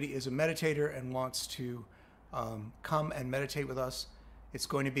 If anybody is a meditator and wants to come and meditate with us, it's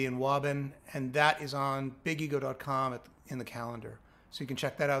going to be in Waben, and that is on bigego.com in the calendar. So you can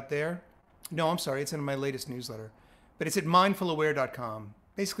check that out there. No, I'm sorry, it's in my latest newsletter. But it's at mindfulaware.com.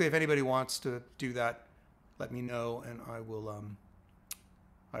 Basically, if anybody wants to do that, let me know, and I will,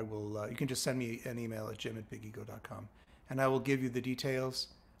 you can just send me an email at jim@bigego.com, and I will give you the details.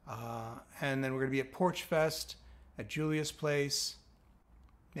 And then we're going to be at Porch Fest at Julia's Place,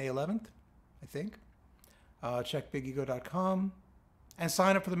 May 11th, I think. Check bigego.com and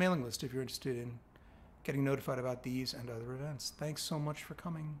sign up for the mailing list if you're interested in getting notified about these and other events. Thanks so much for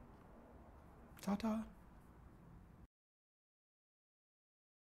coming. Ta-ta.